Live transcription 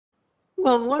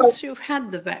Well, once you've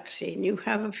had the vaccine, you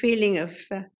have a feeling of,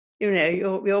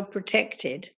 you're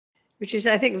protected, which is,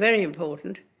 I think, very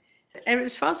important. And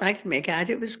as far as I can make out,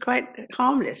 it was quite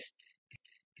harmless.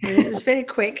 And it was very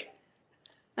quick.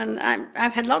 And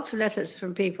I've had lots of letters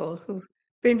from people who've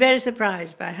been very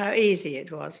surprised by how easy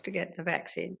it was to get the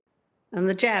vaccine. And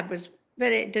the jab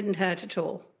it didn't hurt at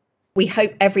all. We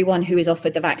hope everyone who is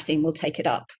offered the vaccine will take it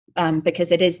up,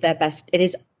 because it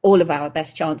is all of our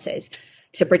best chances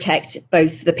to protect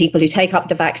both the people who take up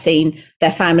the vaccine,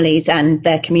 their families and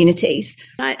their communities.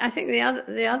 I think the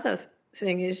other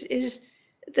thing is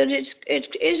that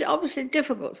it is obviously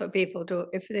difficult for people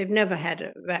if they've never had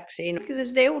a vaccine,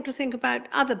 because they ought to think about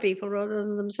other people rather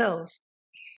than themselves.